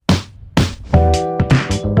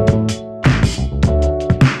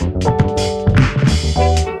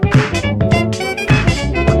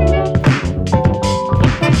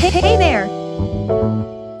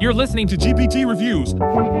listening to GPT Reviews,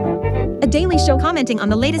 a daily show commenting on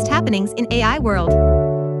the latest happenings in AI world.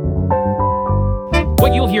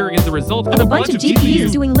 What you'll hear is the result Of a bunch of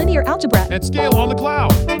GPUs doing linear algebra. at scale on the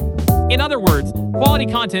cloud, In other words, quality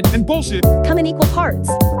content. and bullshit. Come in equal parts.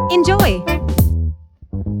 Enjoy!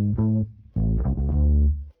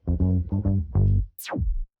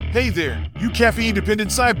 Hey there, you caffeine-dependent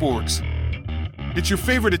cyborgs. It's your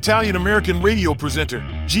favorite Italian-American radio presenter,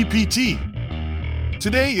 GPT.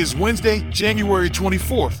 Today is Wednesday, January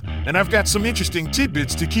 24th, and I've got some interesting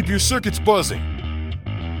tidbits to keep your circuits buzzing.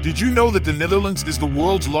 Did you know that the Netherlands is the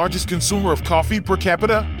world's largest consumer of coffee per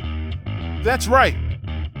capita? That's right.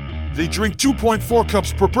 They drink 2.4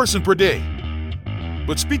 cups per person per day.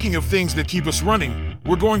 But speaking of things that keep us running,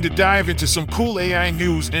 we're going to dive into some cool AI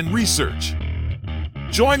news and research.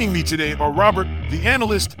 Joining me today are Robert, the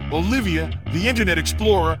analyst, Olivia, the Internet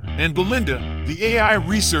Explorer, and Belinda, the AI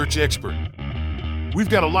research expert. We've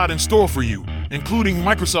got a lot in store for you, including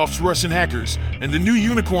Microsoft's Russian hackers and the new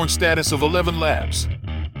unicorn status of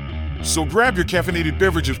ElevenLabs. So grab your caffeinated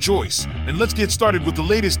beverage of choice, and let's get started with the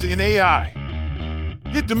latest in AI.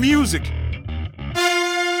 Hit the music!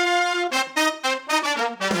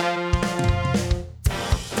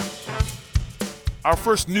 Our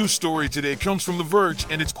first news story today comes from The Verge,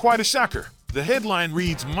 and it's quite a shocker. The headline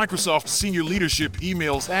reads, Microsoft senior leadership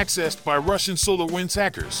emails accessed by Russian SolarWinds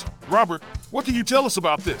hackers. Robert, what can you tell us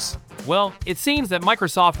about this? Well, it seems that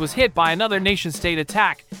Microsoft was hit by another nation-state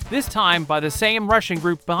attack, this time by the same Russian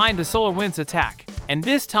group behind the SolarWinds attack. And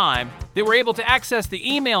this time, they were able to access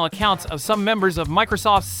the email accounts of some members of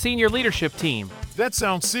Microsoft's senior leadership team. That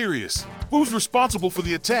sounds serious. Who's responsible for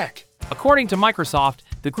the attack? According to Microsoft,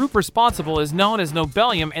 the group responsible is known as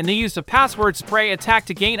Nobelium, and they used a password spray attack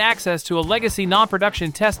to gain access to a legacy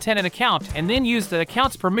non-production test tenant account and then used the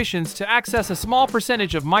account's permissions to access a small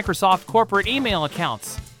percentage of Microsoft corporate email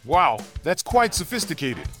accounts. Wow, that's quite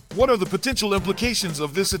sophisticated. What are the potential implications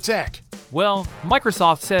of this attack? Well,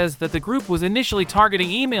 Microsoft says that the group was initially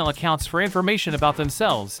targeting email accounts for information about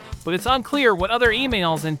themselves, but it's unclear what other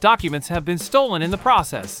emails and documents have been stolen in the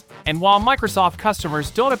process. And while Microsoft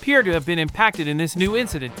customers don't appear to have been impacted in this new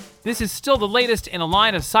incident, this is still the latest in a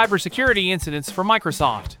line of cybersecurity incidents for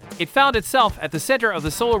Microsoft. It found itself at the center of the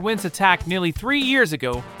SolarWinds attack nearly 3 years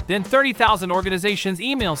ago. Then 30,000 organizations'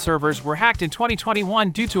 email servers were hacked in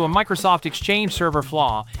 2021 due to a Microsoft Exchange server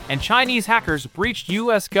flaw, and Chinese hackers breached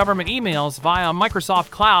U.S. government emails via a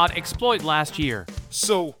Microsoft Cloud exploit last year.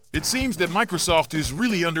 So, it seems that Microsoft is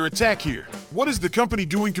really under attack here. What is the company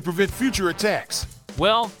doing to prevent future attacks?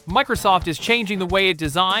 Well, Microsoft is changing the way it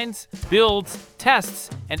designs, builds, tests,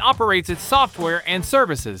 and operates its software and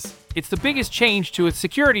services. It's the biggest change to its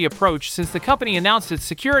security approach since the company announced its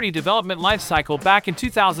security development lifecycle back in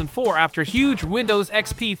 2004 after huge Windows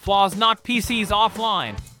XP flaws knocked PCs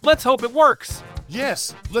offline. Let's hope it works!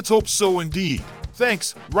 Yes, let's hope so indeed.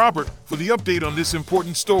 Thanks, Robert, for the update on this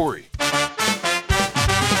important story.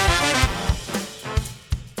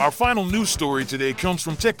 Our final news story today comes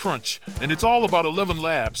from TechCrunch, and it's all about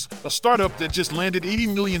ElevenLabs, a startup that just landed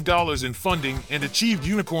 $80 million in funding and achieved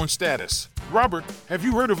unicorn status. Robert, have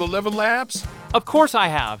you heard of ElevenLabs? Of course I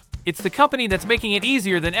have. It's the company that's making it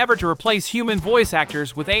easier than ever to replace human voice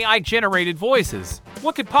actors with AI-generated voices.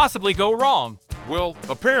 What could possibly go wrong? Well,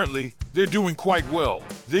 apparently, they're doing quite well.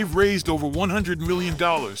 They've raised over $100 million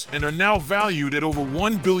and are now valued at over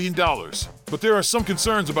 $1 billion. But there are some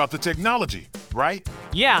concerns about the technology, right?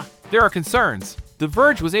 Yeah, there are concerns. The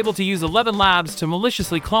Verge was able to use ElevenLabs to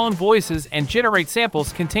maliciously clone voices and generate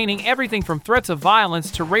samples containing everything from threats of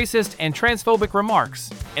violence to racist and transphobic remarks.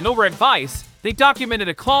 And over at Vice, they documented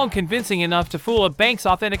a clone convincing enough to fool a bank's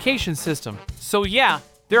authentication system. So yeah,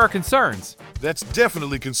 there are concerns. That's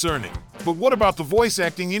definitely concerning. But what about the voice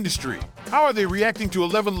acting industry? How are they reacting to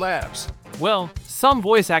ElevenLabs? Well, some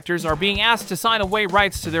voice actors are being asked to sign away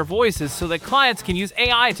rights to their voices so that clients can use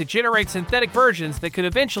AI to generate synthetic versions that could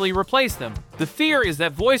eventually replace them. The fear is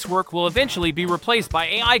that voice work will eventually be replaced by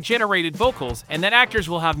AI-generated vocals and that actors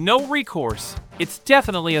will have no recourse. It's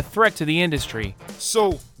definitely a threat to the industry.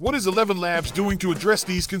 So, what is ElevenLabs doing to address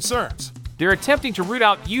these concerns? They're attempting to root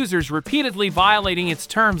out users repeatedly violating its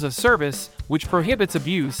terms of service, which prohibits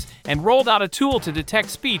abuse, and rolled out a tool to detect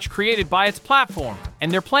speech created by its platform.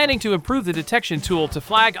 And they're planning to improve the detection tool to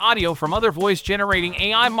flag audio from other voice-generating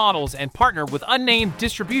AI models and partner with unnamed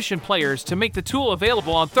distribution players to make the tool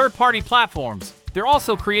available on third-party platforms. They're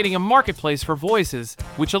also creating a marketplace for voices,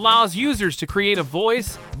 which allows users to create a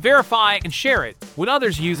voice, verify, and share it. When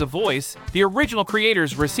others use a voice, the original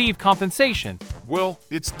creators receive compensation. Well,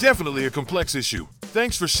 it's definitely a complex issue.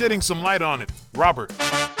 Thanks for shedding some light on it, Robert.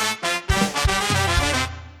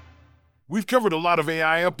 We've covered a lot of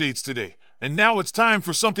AI updates today, and now it's time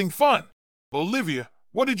for something fun. Olivia,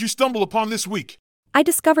 what did you stumble upon this week? I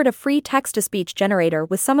discovered a free text-to-speech generator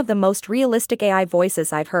with some of the most realistic AI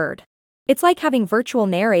voices I've heard. It's like having virtual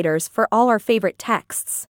narrators for all our favorite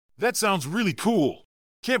texts. That sounds really cool.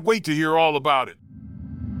 Can't wait to hear all about it.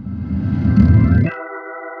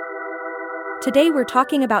 Today we're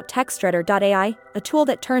talking about TextReader.ai, a tool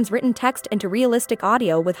that turns written text into realistic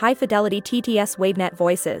audio with high-fidelity TTS WaveNet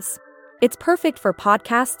voices. It's perfect for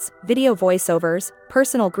podcasts, video voiceovers,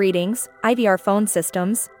 personal greetings, IVR phone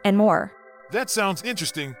systems, and more. That sounds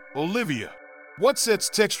interesting, Olivia. What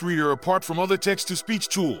sets TextReader apart from other text-to-speech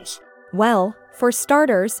tools? Well, for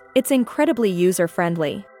starters, it's incredibly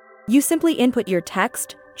user-friendly. You simply input your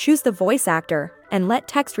text, choose the voice actor, and let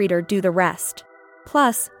TextReader do the rest.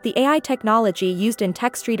 Plus, the AI technology used in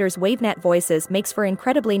TextReader's WaveNet voices makes for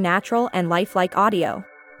incredibly natural and lifelike audio.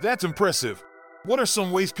 That's impressive. What are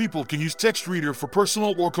some ways people can use TextReader for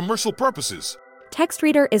personal or commercial purposes?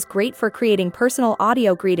 TextReader is great for creating personal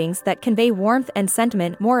audio greetings that convey warmth and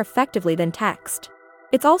sentiment more effectively than text.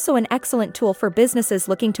 It's also an excellent tool for businesses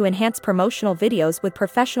looking to enhance promotional videos with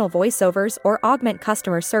professional voiceovers or augment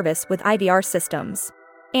customer service with IVR systems.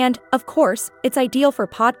 And, of course, it's ideal for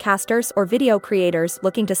podcasters or video creators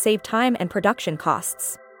looking to save time and production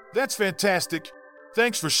costs. That's fantastic.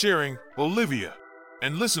 Thanks for sharing, Olivia.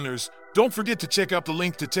 And listeners, don't forget to check out the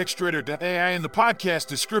link to TextReader.ai in the podcast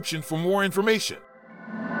description for more information.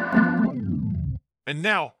 And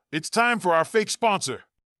now, it's time for our fake sponsor.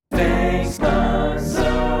 Fake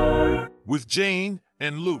sponsor. With Jane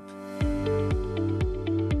and Luke.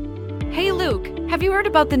 Hey Luke, have you heard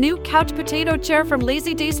about the new couch potato chair from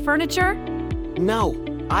Lazy Days Furniture? No,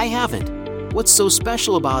 I haven't. What's so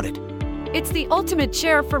special about it? It's the ultimate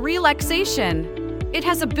chair for relaxation. It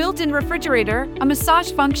has a built-in refrigerator, a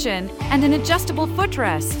massage function, and an adjustable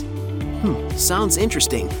footrest. Sounds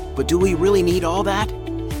interesting, but do we really need all that?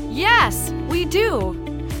 Yes, we do.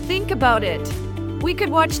 Think about it. We could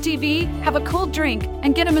watch TV, have a cold drink,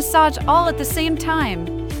 and get a massage all at the same time.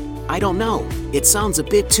 I don't know. It sounds a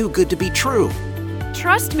bit too good to be true.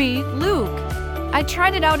 Trust me, Luke. I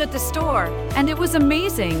tried it out at the store, and it was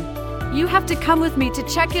amazing. You have to come with me to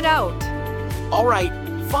check it out. All right,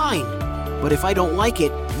 fine. But if I don't like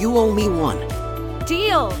it, you owe me one.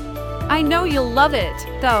 Deal. I know you'll love it,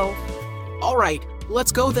 though. All right,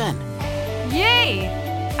 let's go then. Yay!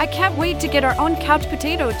 I can't wait to get our own couch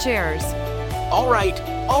potato chairs. All right.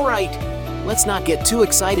 Let's not get too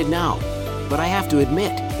excited now. But I have to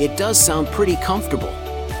admit, it does sound pretty comfortable.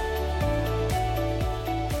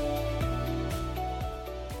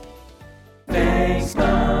 Fake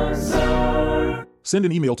sponsor. Send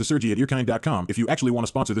an email to sergi@earkind.com if you actually want to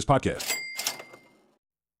sponsor this podcast.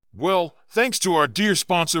 Well, thanks to our dear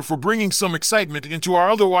sponsor for bringing some excitement into our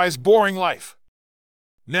otherwise boring life.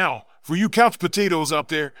 Now, for you couch potatoes out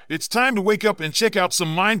there, it's time to wake up and check out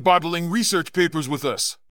some mind-boggling research papers with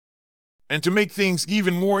us. And to make things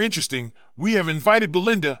even more interesting, we have invited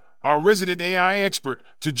Belinda, our resident AI expert,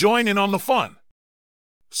 to join in on the fun.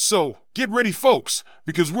 So, get ready folks,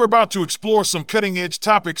 because we're about to explore some cutting-edge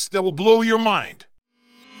topics that will blow your mind.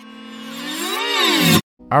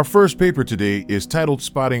 Our first paper today is titled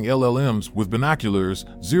Spotting LLMs with Binoculars,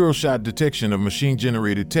 Zero-Shot Detection of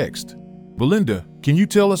Machine-Generated Text. Belinda, can you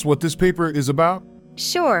tell us what this paper is about?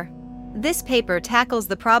 Sure. This paper tackles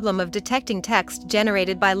the problem of detecting text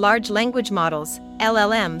generated by large language models,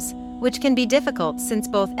 LLMs, which can be difficult since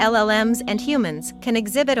both LLMs and humans can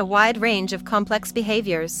exhibit a wide range of complex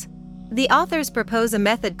behaviors. The authors propose a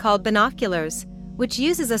method called binoculars, which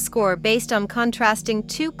uses a score based on contrasting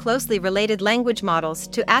two closely related language models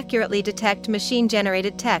to accurately detect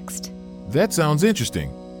machine-generated text. That sounds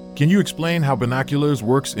interesting. Can you explain how binoculars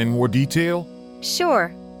works in more detail?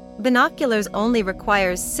 Sure. Binoculars only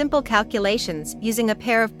requires simple calculations using a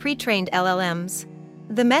pair of pre-trained LLMs.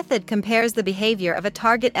 The method compares the behavior of a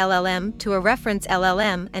target LLM to a reference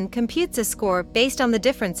LLM and computes a score based on the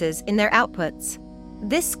differences in their outputs.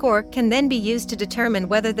 This score can then be used to determine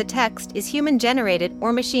whether the text is human-generated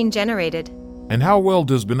or machine-generated. And how well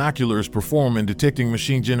does binoculars perform in detecting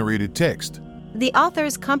machine-generated text? The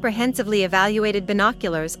authors comprehensively evaluated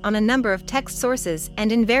binoculars on a number of text sources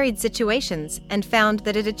and in varied situations and found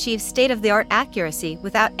that it achieves state-of-the-art accuracy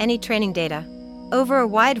without any training data. Over a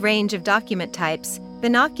wide range of document types,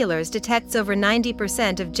 binoculars detects over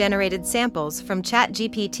 90% of generated samples from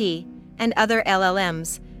ChatGPT and other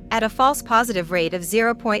LLMs at a false positive rate of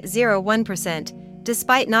 0.01%,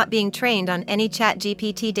 despite not being trained on any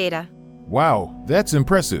ChatGPT data. Wow, that's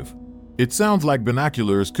impressive. It sounds like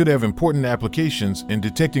binoculars could have important applications in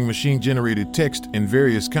detecting machine-generated text in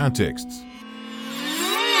various contexts.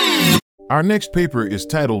 Our next paper is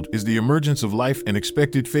titled Is the Emergence of Life an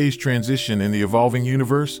Expected Phase Transition in the Evolving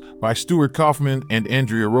Universe? By Stuart Kaufman and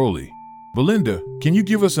Andrea Rowley. Belinda, can you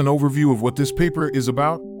give us an overview of what this paper is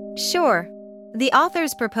about? Sure. The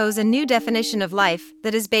authors propose a new definition of life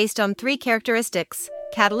that is based on 3 characteristics: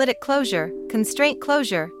 catalytic closure, constraint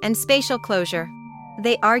closure, and spatial closure.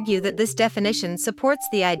 They argue that this definition supports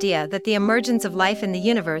the idea that the emergence of life in the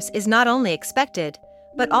universe is not only expected,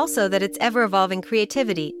 but also that its ever-evolving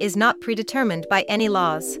creativity is not predetermined by any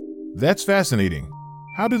laws. That's fascinating.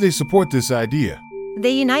 How do they support this idea? They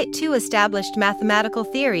unite 2 established mathematical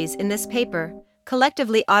theories in this paper,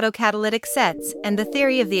 collectively autocatalytic sets and the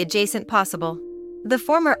theory of the adjacent possible. The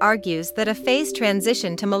former argues that a phase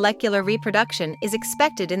transition to molecular reproduction is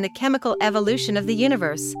expected in the chemical evolution of the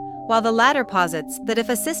universe, while the latter posits that if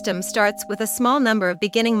a system starts with a small number of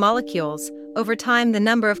beginning molecules, over time the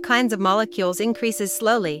number of kinds of molecules increases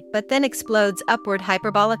slowly but then explodes upward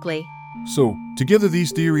hyperbolically. So, together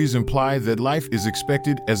these theories imply that life is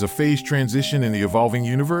expected as a phase transition in the evolving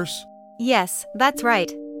universe? Yes, that's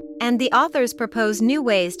right. And the authors propose new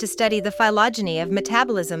ways to study the phylogeny of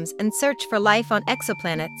metabolisms and search for life on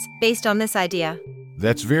exoplanets based on this idea.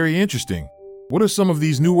 That's very interesting. What are some of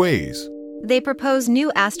these new ways? They propose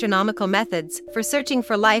new astronomical methods for searching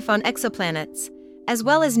for life on exoplanets, as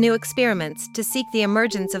well as new experiments to seek the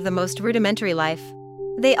emergence of the most rudimentary life.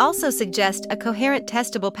 They also suggest a coherent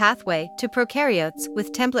testable pathway to prokaryotes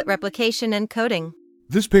with template replication and coding.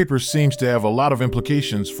 This paper seems to have a lot of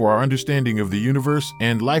implications for our understanding of the universe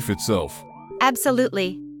and life itself.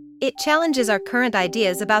 Absolutely. It challenges our current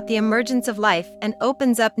ideas about the emergence of life and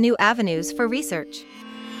opens up new avenues for research.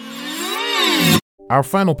 Our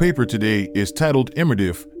final paper today is titled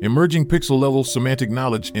EmerDiff, Emerging Pixel-Level Semantic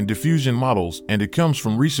Knowledge in Diffusion Models, and it comes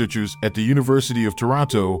from researchers at the University of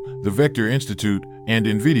Toronto, the Vector Institute, and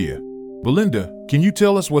NVIDIA. Belinda, can you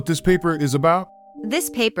tell us what this paper is about? This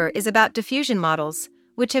paper is about diffusion models,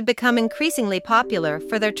 which have become increasingly popular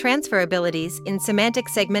for their transferabilities in semantic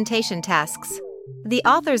segmentation tasks. The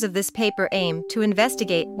authors of this paper aim to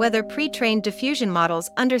investigate whether pre-trained diffusion models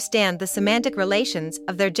understand the semantic relations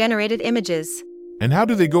of their generated images. And how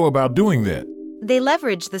do they go about doing that? They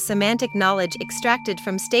leverage the semantic knowledge extracted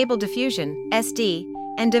from Stable Diffusion, SD,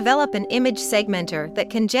 and develop an image segmenter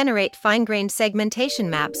that can generate fine-grained segmentation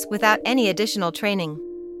maps without any additional training.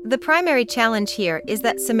 The primary challenge here is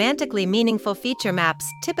that semantically meaningful feature maps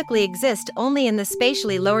typically exist only in the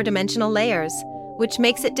spatially lower dimensional layers, which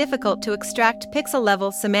makes it difficult to extract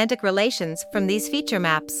pixel-level semantic relations from these feature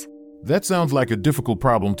maps. That sounds like a difficult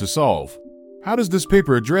problem to solve. How does this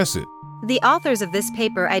paper address it? The authors of this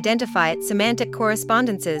paper identify semantic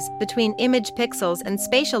correspondences between image pixels and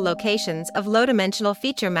spatial locations of low-dimensional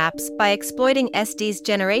feature maps by exploiting SD's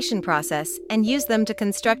generation process and use them to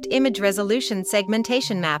construct image resolution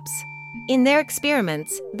segmentation maps. In their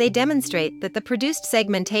experiments, they demonstrate that the produced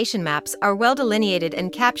segmentation maps are well delineated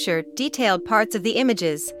and capture detailed parts of the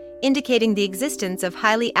images, indicating the existence of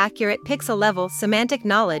highly accurate pixel-level semantic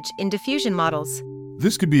knowledge in diffusion models.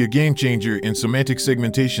 This could be a game changer in semantic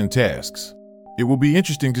segmentation tasks. It will be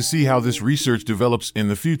interesting to see how this research develops in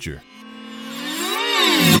the future.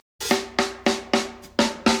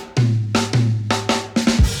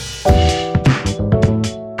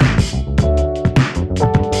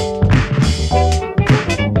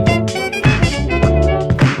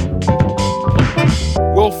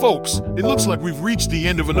 Well, folks, it looks like we've reached the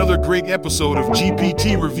end of another great episode of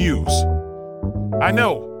GPT Reviews. I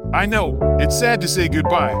know, it's sad to say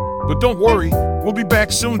goodbye, but don't worry, we'll be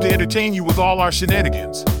back soon to entertain you with all our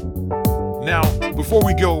shenanigans. Now, before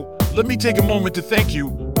we go, let me take a moment to thank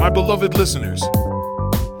you, my beloved listeners.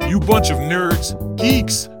 You bunch of nerds,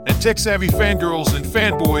 geeks, and tech-savvy fangirls and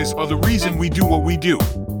fanboys are the reason we do what we do.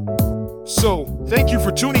 So, thank you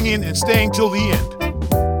for tuning in and staying till the end.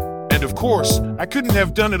 And of course, I couldn't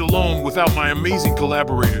have done it alone without my amazing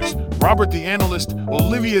collaborators, Robert the Analyst,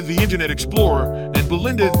 Olivia the Internet Explorer, and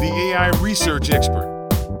Belinda the AI Research Expert.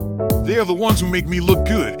 They are the ones who make me look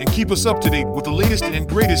good and keep us up to date with the latest and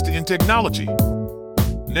greatest in technology.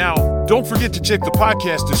 Now, don't forget to check the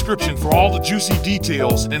podcast description for all the juicy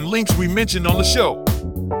details and links we mentioned on the show.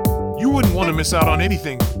 You wouldn't want to miss out on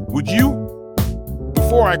anything, would you?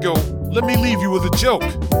 Before I go, let me leave you with a joke.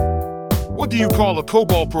 What do you call a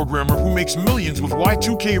COBOL programmer who makes millions with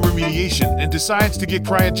Y2K remediation and decides to get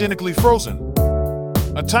cryogenically frozen?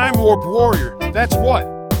 A time-warped warrior, that's what.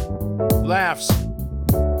 Laughs.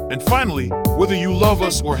 And finally, whether you love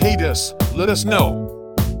us or hate us, let us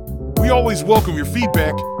know. We always welcome your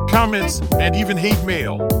feedback, comments, and even hate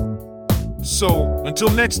mail. So, until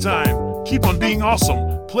next time, keep on being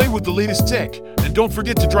awesome, play with the latest tech, and don't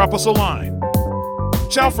forget to drop us a line.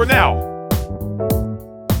 Ciao for now.